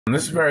And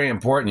this is very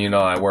important.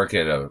 I work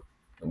at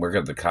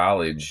the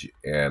college,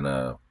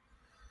 and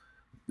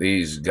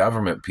these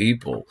government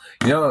people.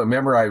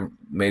 Remember I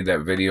made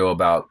that video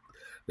about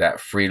that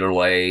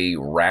Frito-Lay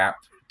wrap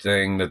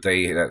thing that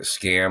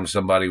scam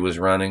somebody was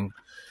running,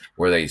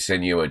 where they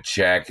send you a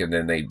check and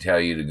then they tell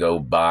you to go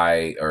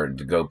buy or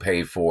to go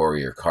pay for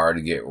your car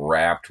to get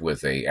wrapped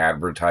with a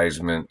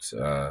advertisement,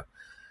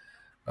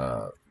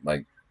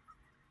 like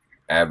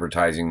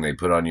advertising they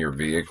put on your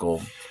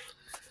vehicle,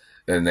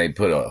 and they've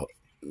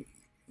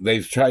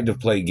tried to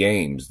play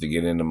games to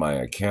get into my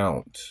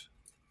account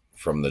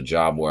from the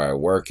job where I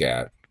work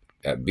at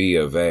B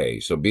of A.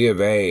 So B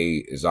of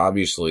A is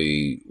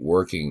obviously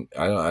working.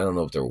 I don't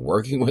know if they're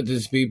working with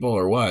these people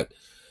or what,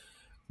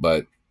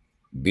 but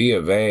B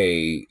of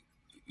A,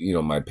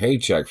 my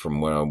paycheck from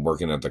when I'm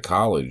working at the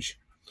college,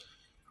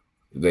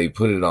 they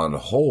put it on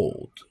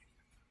hold.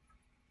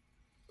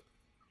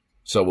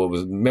 So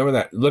remember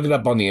that? Look it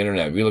up on the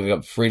internet. If you look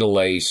up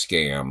Frito-Lay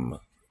scam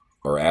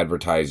or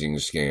advertising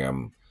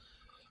scam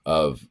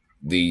of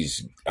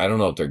these, I don't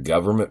know if they're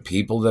government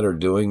people that are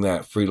doing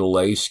that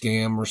Frito-Lay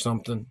scam or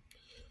something,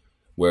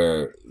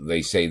 where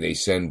they say they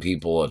send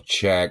people a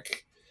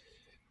check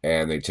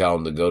and they tell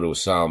them to go to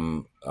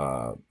some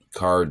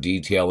car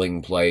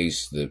detailing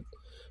place that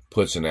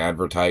puts an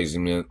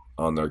advertisement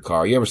on their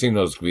car. You ever seen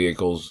those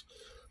vehicles?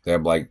 They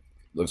have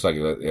looks like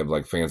they have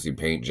like fancy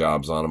paint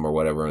jobs on them or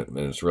whatever, and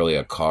it's really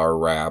a car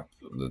wrap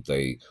that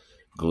they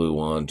glue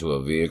onto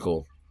a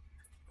vehicle.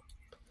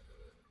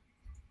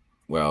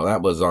 Well,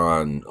 that was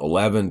on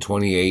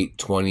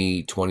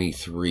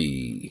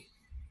 11/28/2023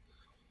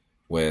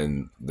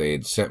 when they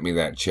had sent me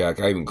that check.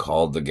 I even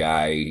called the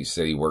guy. He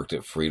said he worked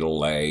at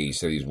Frito-Lay. He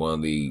said he's one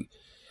of the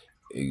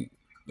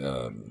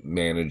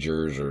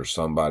managers or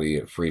somebody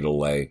at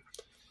Frito-Lay.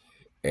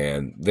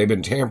 And they've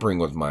been tampering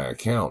with my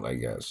account, I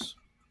guess.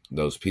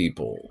 Those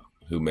people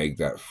who make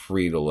that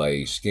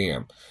Frito-Lay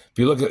scam. If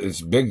you look at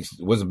it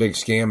was a big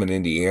scam in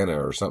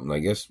Indiana or something. I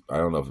guess, I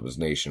don't know if it was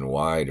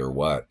nationwide or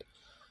what.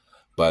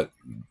 But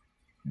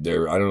I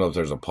don't know if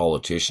there's a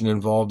politician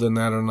involved in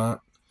that or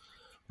not.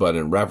 But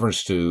in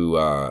reference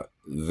to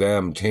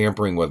them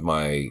tampering with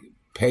my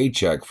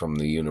paycheck from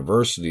the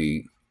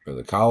university or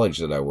the college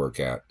that I work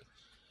at,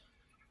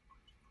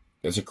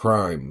 it's a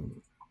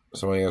crime.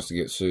 Somebody has to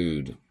get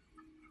sued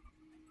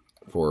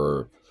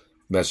for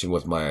messing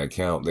with my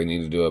account. They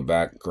need to do a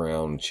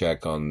background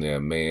check on the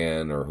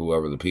man or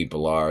whoever the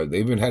people are. They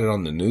even had it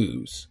on the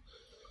news.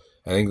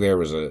 I think there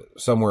was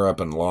somewhere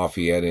up in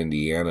Lafayette,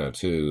 Indiana,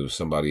 too.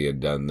 Somebody had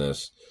done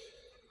this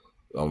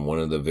on one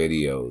of the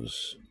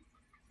videos.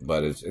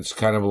 But it's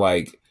kind of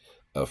like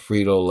a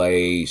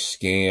Frito-Lay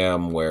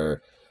scam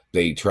where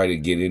they try to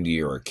get into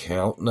your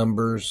account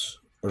numbers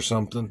or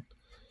something.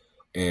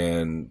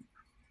 And,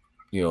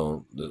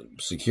 the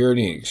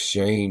Security and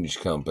Exchange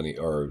Company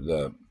or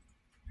the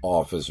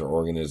office or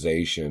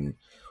organization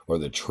or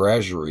the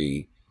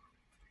Treasury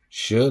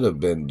should have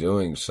been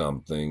doing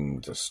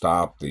something to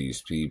stop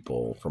these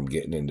people from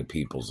getting into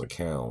people's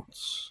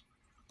accounts,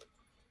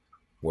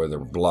 where they're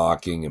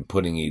blocking and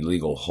putting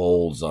illegal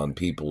holds on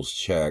people's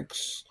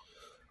checks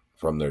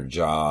from their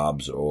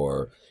jobs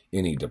or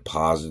any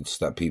deposits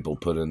that people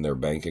put in their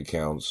bank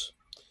accounts.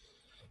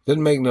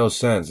 Didn't make no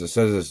sense. It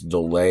says it's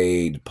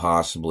delayed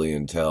possibly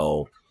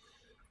until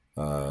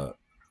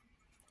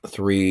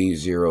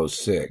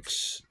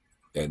 3/06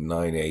 at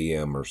 9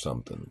 a.m. or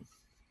something.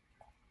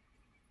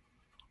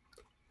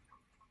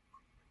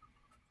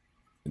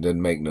 It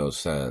didn't make no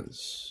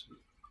sense.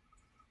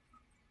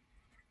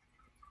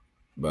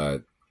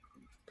 But,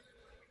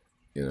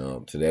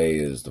 today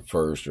is the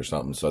 1st or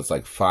something, so it's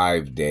like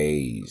 5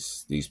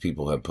 days. These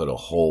people have put a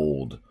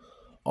hold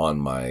on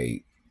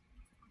my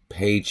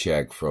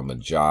paycheck from a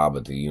job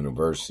at the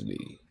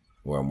university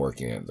where I'm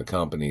working at, the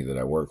company that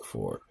I work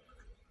for.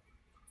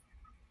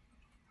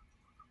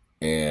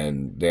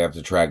 And they have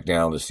to track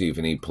down to see if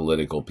any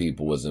political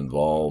people was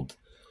involved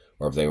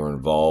or if they were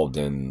involved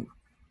in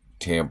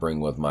tampering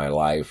with my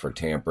life or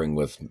tampering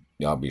with,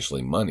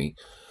 obviously, money,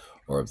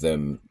 or if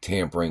them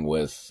tampering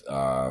with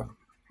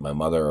my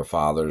mother or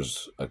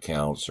father's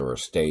accounts or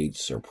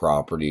estates or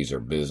properties or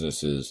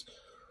businesses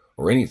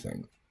or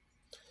anything.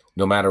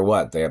 No matter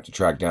what, they have to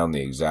track down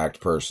the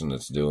exact person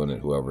that's doing it,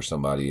 whoever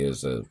somebody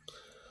is, the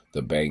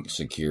bank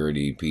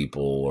security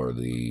people or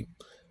the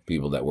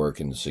people that work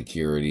in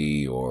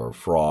security or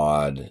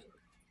fraud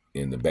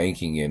in the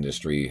banking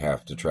industry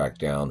have to track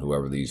down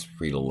whoever these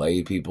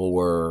Frito-Lay people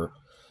were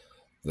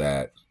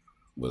that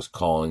was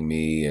calling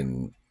me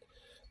and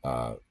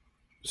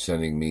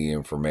sending me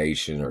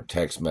information or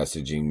text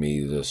messaging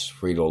me this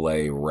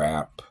Frito-Lay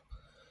wrap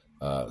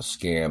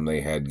scam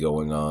they had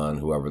going on,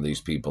 whoever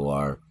these people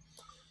are.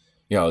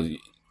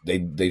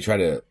 They try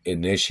to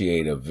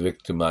initiate a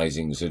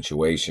victimizing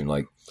situation.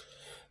 Like,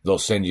 they'll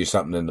send you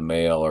something in the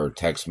mail or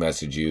text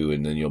message you,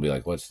 and then you'll be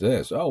like, what's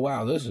this? Oh,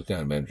 wow, this is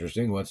kind of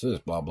interesting. What's this?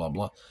 Blah, blah,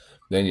 blah.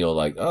 Then you'll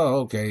like,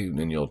 oh, okay. And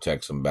then you'll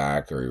text them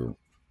back, and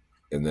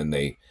then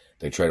they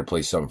try to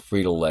play some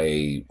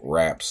Frito-Lay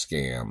rap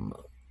scam.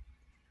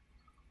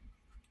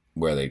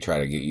 where they try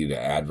to get you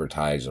to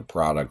advertise a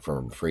product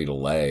from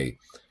Frito-Lay,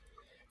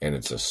 and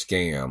it's a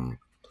scam.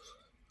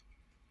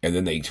 And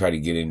then they try to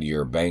get into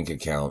your bank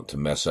account to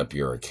mess up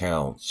your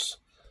accounts.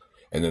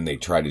 And then they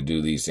try to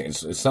do these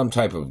things. It's some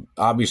type of,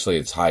 obviously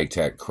it's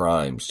high-tech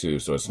crimes too.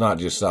 So it's not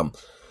just some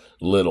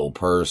little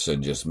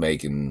person just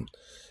making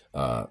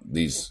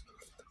these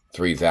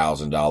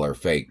 $3,000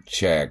 fake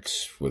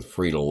checks with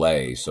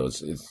Frito-Lay. So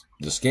it's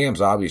the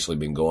scam's obviously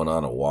been going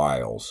on a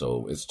while.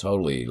 So it's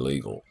totally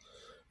illegal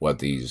what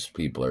these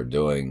people are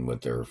doing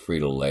with their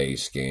Frito-Lay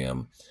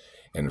scam.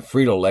 And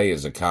Frito-Lay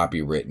is a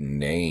copywritten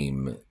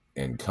name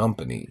and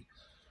company.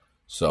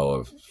 So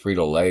if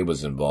Frito-Lay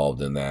was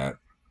involved in that,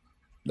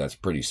 that's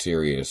pretty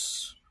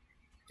serious,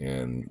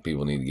 and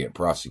people need to get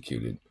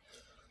prosecuted.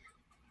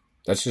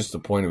 That's just a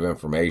point of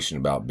information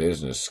about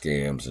business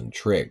scams and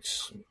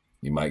tricks.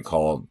 You might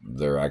call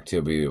their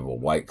activity of a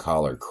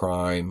white-collar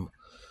crime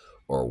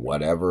or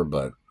whatever,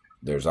 but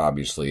there's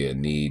obviously a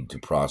need to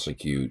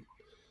prosecute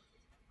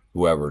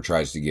whoever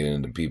tries to get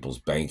into people's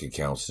bank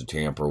accounts to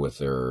tamper with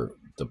their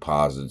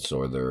deposits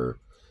or their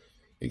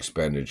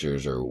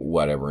expenditures or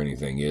whatever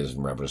anything is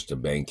in reference to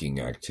banking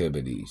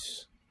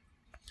activities.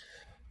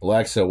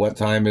 Alexa, what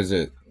time is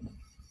it?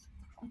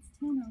 It's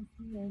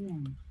 10:03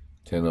 a.m.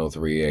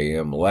 10:03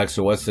 a.m.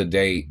 Alexa, what's the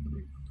date?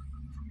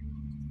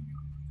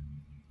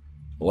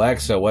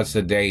 Alexa, what's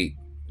the date?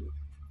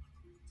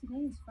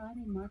 Today is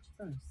Friday, March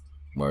 1st.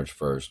 March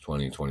 1st,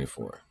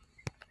 2024.